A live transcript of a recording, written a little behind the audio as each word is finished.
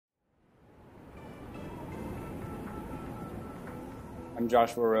I'm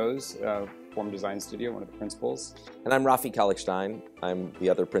Joshua Rose, Form Design Studio, one of the principals. And I'm Rafael Kalichstein. I'm the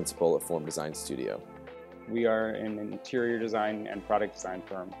other principal at Form Design Studio. We are an interior design and product design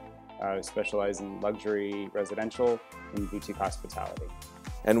firm, specializing in luxury residential and boutique hospitality.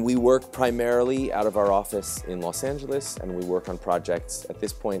 And we work primarily out of our office in Los Angeles, and we work on projects at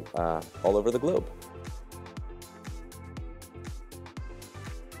this point all over the globe.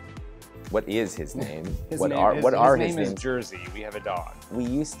 What is his name? His name is Jersey. We have a dog. We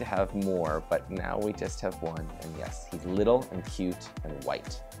used to have more, but now we just have one. And yes, he's little and cute and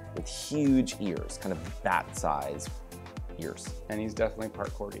white with huge ears, kind of bat-sized ears. And he's definitely part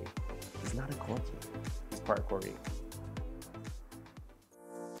Corgi. He's not a Corgi. He's part Corgi.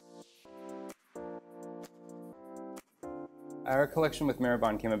 Our collection with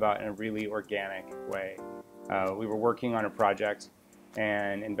Mehraban came about in a really organic way. We were working on a project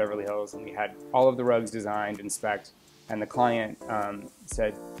in Beverly Hills, and we had all of the rugs designed and spec'd, and the client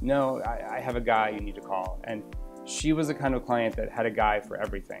said, no, I have a guy you need to call. And she was the kind of client that had a guy for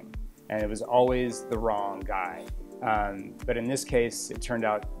everything, and it was always the wrong guy. But in this case, it turned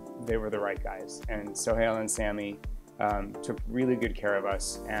out they were the right guys, and Sohail and Sammy took really good care of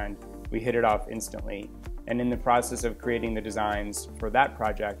us, and we hit it off instantly. And in the process of creating the designs for that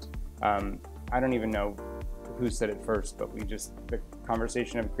project, I don't even know who said it first, but the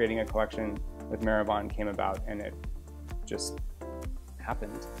conversation of creating a collection with Mehraban came about, and it just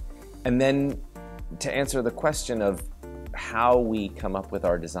happened. And then to answer the question of how we come up with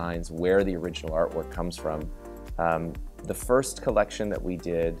our designs, where the original artwork comes from, the first collection that we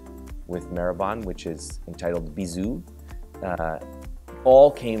did with Mehraban, which is entitled Bisous,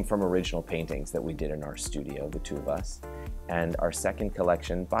 all came from original paintings that we did in our studio, the two of us. And our second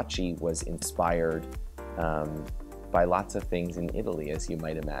collection, Baci, was inspired by lots of things in Italy, as you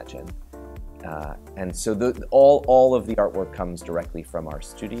might imagine. And so all of the artwork comes directly from our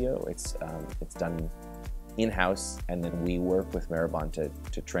studio. It's done in-house, and then we work with Mehraban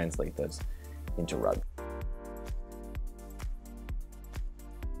to translate those into rugs.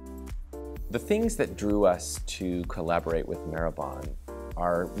 The things that drew us to collaborate with Mehraban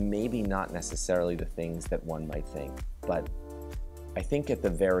are maybe not necessarily the things that one might think, but I think at the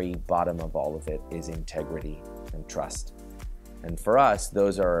very bottom of all of it is integrity and trust. And for us,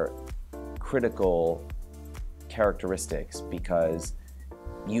 those are critical characteristics, because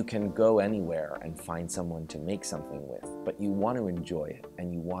you can go anywhere and find someone to make something with, but you want to enjoy it,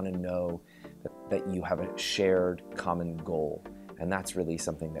 and you want to know that you have a shared common goal. And that's really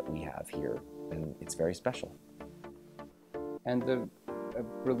something that we have here, and it's very special. And a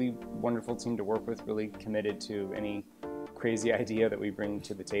really wonderful team to work with, really committed to any crazy idea that we bring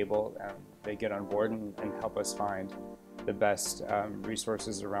to the table. They get on board and help us find the best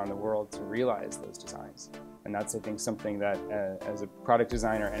resources around the world to realize those designs. And that's, I think, something that as a product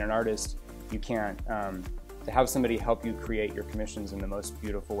designer and an artist, you can't, to have somebody help you create your commissions in the most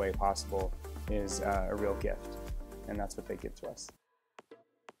beautiful way possible is a real gift. And that's what they give to us.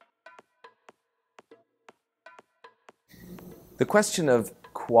 The question of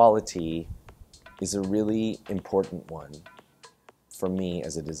quality is a really important one for me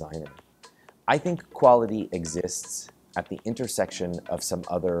as a designer. I think quality exists at the intersection of some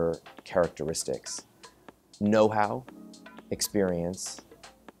other characteristics: know-how, experience,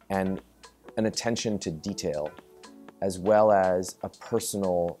 and an attention to detail, as well as a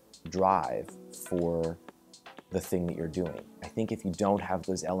personal drive for the thing that you're doing. I think if you don't have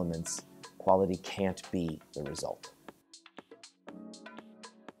those elements, quality can't be the result.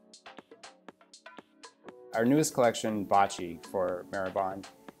 Our newest collection, Baci, for Mehraban,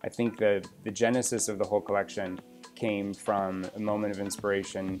 I think the genesis of the whole collection came from a moment of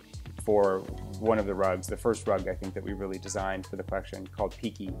inspiration for one of the rugs, the first rug I think that we really designed for the collection, called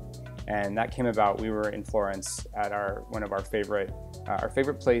Piki. And that came about, we were in Florence at one of our favorite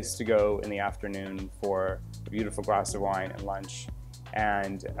place to go in the afternoon for a beautiful glass of wine and lunch.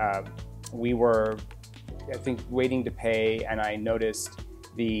 And we were, I think, waiting to pay, and I noticed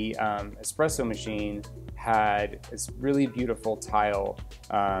the espresso machine had this really beautiful tile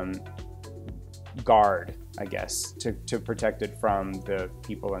guard, I guess, to protect it from the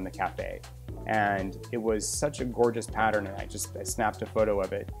people in the cafe. And it was such a gorgeous pattern, and I snapped a photo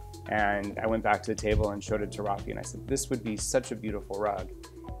of it, and I went back to the table and showed it to Rafi, and I said, this would be such a beautiful rug.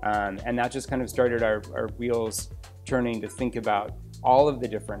 And that just kind of started our wheels turning to think about all of the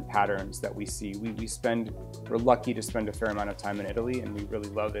different patterns that we see. We're lucky to spend a fair amount of time in Italy, and we really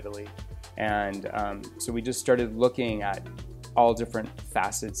love Italy. And so we just started looking at all different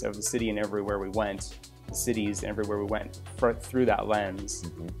facets of the city, and everywhere we went, the cities and everywhere we went through that lens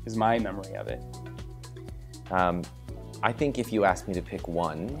is my memory of it. I think if you asked me to pick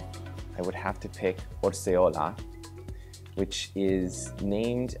one, I would have to pick Orseola, which is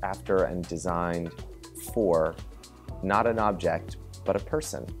named after and designed for not an object, but a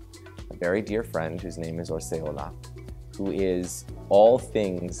person. A very dear friend whose name is Orseola, who is all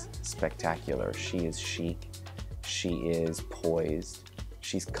things spectacular. She is chic, she is poised,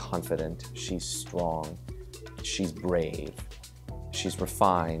 she's confident, she's strong, she's brave, she's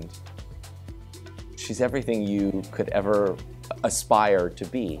refined. She's everything you could ever aspire to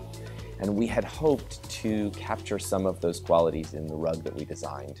be. And we had hoped to capture some of those qualities in the rug that we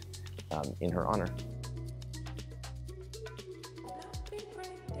designed in her honor.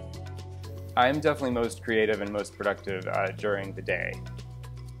 I'm definitely most creative and most productive during the day.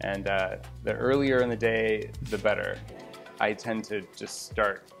 And the earlier in the day, the better. I tend to just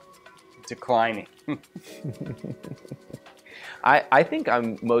start declining. I think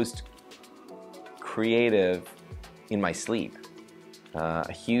I'm most creative in my sleep.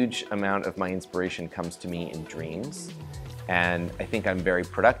 A huge amount of my inspiration comes to me in dreams, and I think I'm very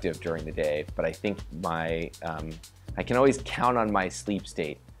productive during the day, but I think I can always count on my sleep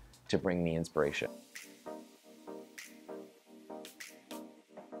state to bring me inspiration.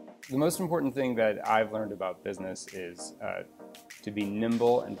 The most important thing that I've learned about business is to be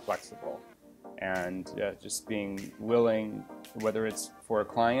nimble and flexible, and just being willing, whether it's for a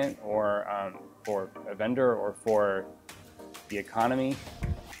client or for a vendor or for the economy,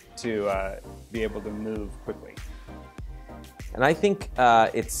 to be able to move quickly. And I think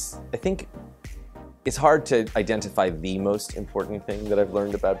it's hard to identify the most important thing that I've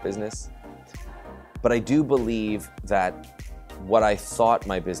learned about business, but I do believe that what I thought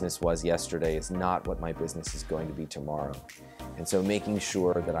my business was yesterday is not what my business is going to be tomorrow. And so making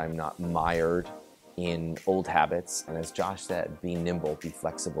sure that I'm not mired in old habits, and as Josh said, be nimble, be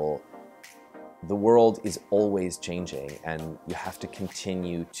flexible. The world is always changing, and you have to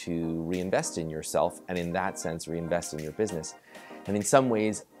continue to reinvest in yourself, and in that sense, reinvest in your business. And in some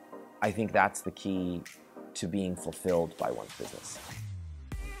ways, I think that's the key to being fulfilled by one's business.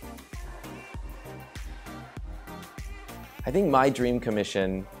 I think my dream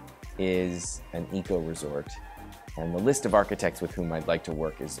commission is an eco-resort, and the list of architects with whom I'd like to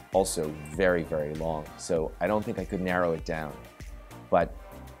work is also very, very long, so I don't think I could narrow it down. But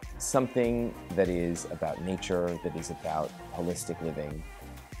something that is about nature, that is about holistic living,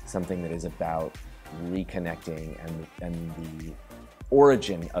 something that is about reconnecting and the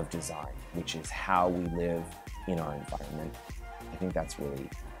origin of design, which is how we live in our environment. I think that's really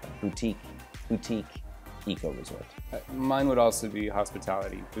a boutique eco-resort. Mine would also be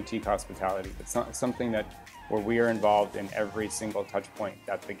hospitality, boutique hospitality, but something where we are involved in every single touch point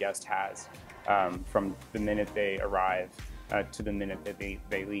that the guest has, from the minute they arrive to the minute that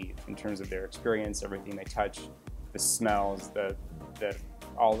they leave, in terms of their experience, everything they touch, the smells,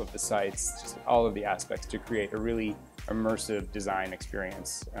 all of the sights, just all of the aspects to create a really immersive design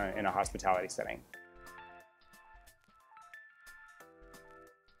experience in a hospitality setting.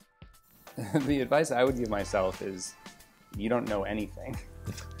 The advice I would give myself is, you don't know anything,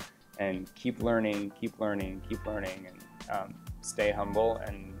 and keep learning, and stay humble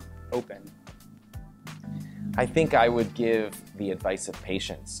and open. I think I would give the advice of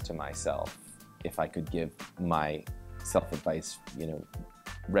patience to myself, if I could give my self-advice,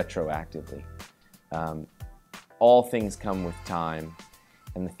 retroactively. All things come with time,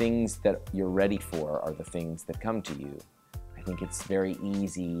 and the things that you're ready for are the things that come to you. I think it's very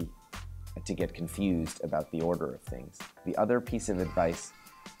easy to get confused about the order of things. The other piece of advice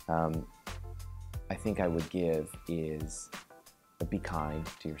I think I would give is be kind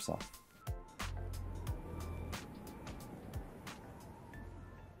to yourself.